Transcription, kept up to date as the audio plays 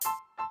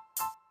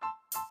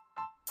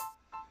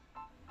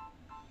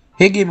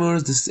Hey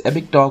gamers, this is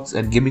Epic Talks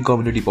and Gaming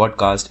Community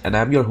Podcast, and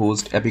I'm your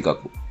host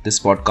Epikaku. This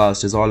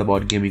podcast is all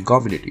about gaming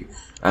community.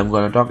 I'm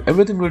gonna talk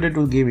everything related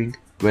to gaming,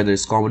 whether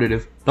it's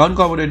competitive,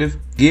 non-competitive,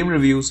 game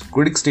reviews,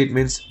 critic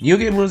statements, new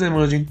gamers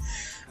emerging.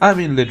 I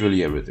mean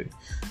literally everything.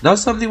 Now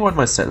something about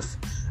myself.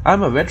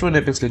 I'm a veteran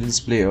Apex Legends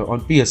player on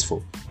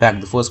PS4,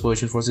 back the first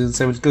version for Season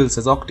 7 kills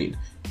as Octane.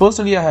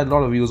 Personally, I had a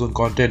lot of views on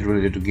content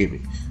related to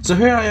gaming. So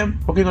here I am,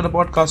 working on a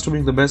podcast to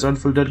bring the best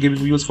unfiltered gaming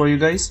views for you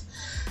guys.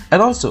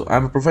 And also,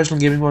 I'm a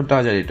professional gaming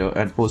montage editor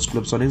and post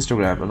clips on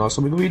Instagram and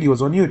also make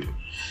videos on YouTube.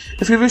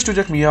 If you wish to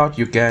check me out,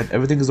 you can.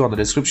 Everything is on the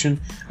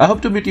description. I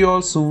hope to meet you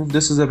all soon.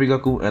 This is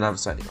Epigaku and I'm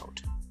signing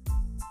out.